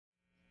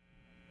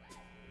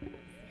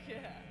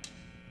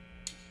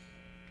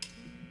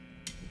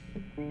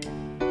It's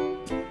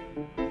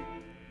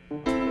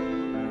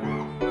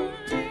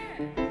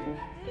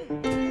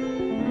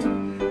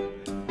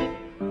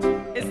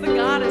the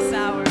goddess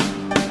hour.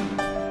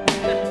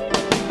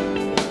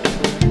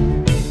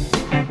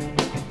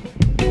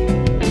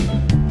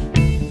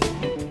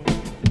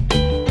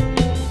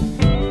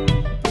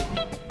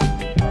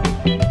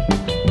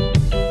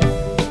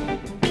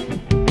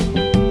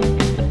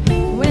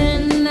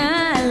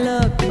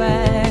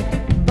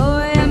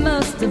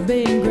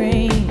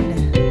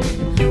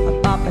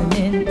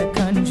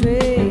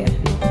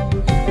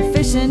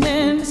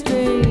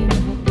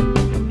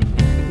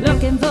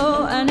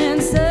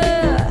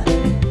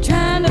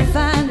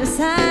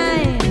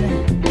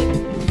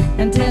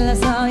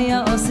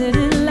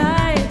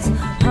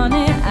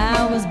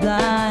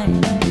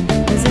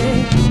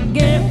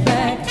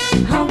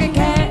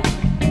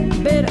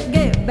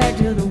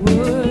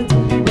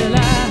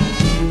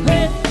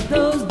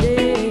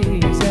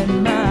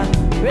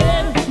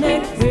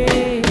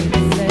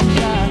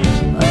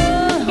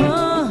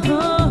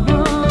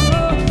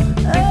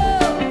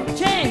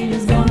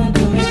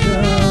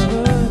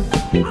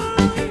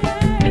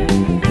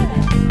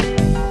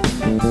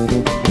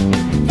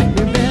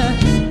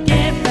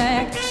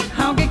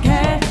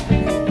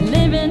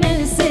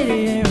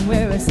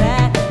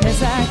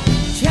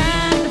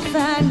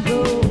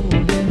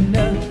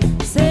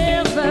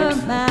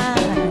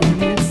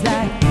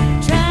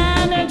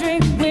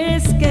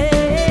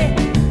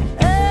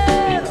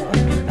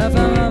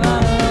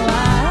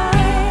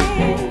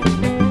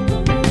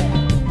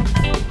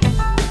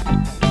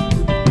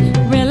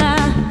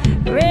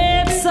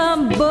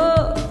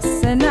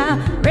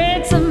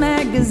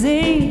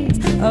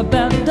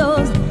 About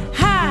those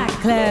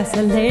high-class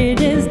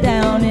ladies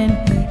down in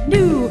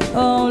New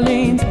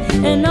Orleans,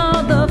 and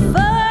all the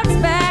folks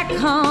back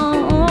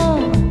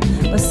home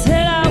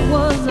said I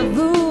was a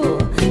fool.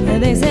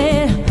 They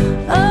said,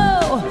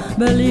 oh,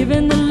 believe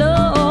in the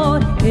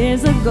Lord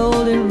is a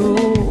golden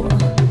rule.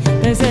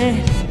 They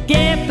said,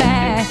 get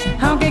back,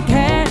 honky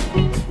cat,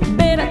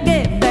 better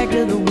get back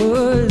to the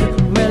woods.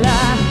 Well,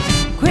 I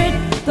quit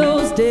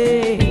those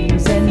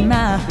days and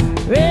my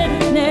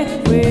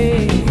redneck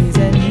ways.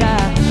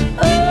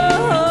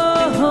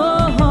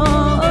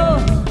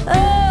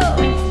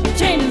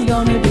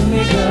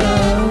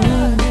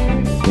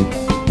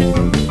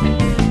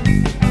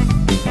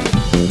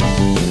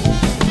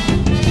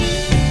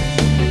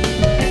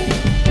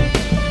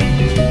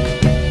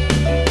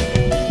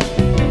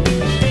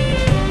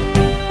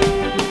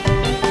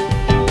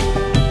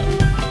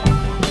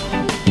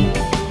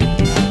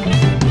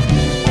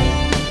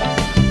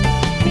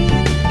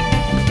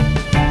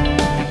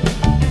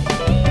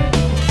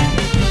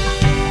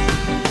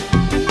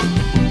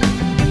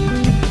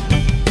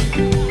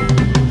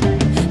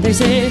 They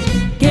said,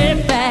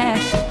 get back,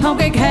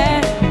 honky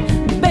cat,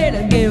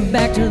 better get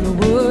back to the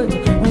woods.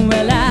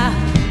 Well, I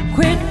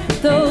quit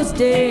those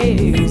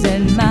days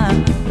and my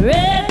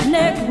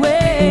redneck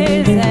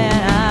ways, and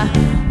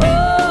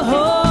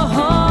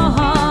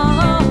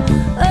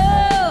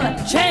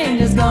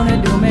change is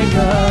gonna do me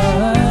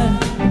good.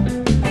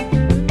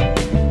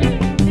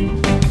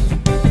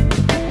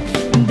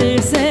 They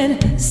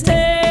said,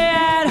 stay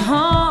at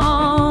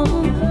home,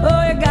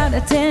 oh, you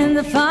gotta tend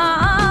the farm.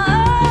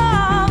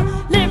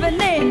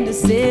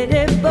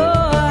 City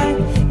boy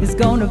is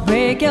gonna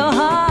break your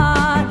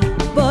heart,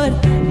 but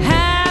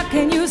how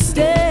can you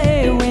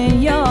stay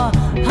when your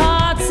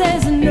heart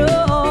says no?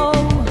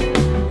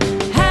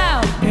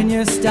 How can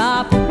you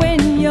stop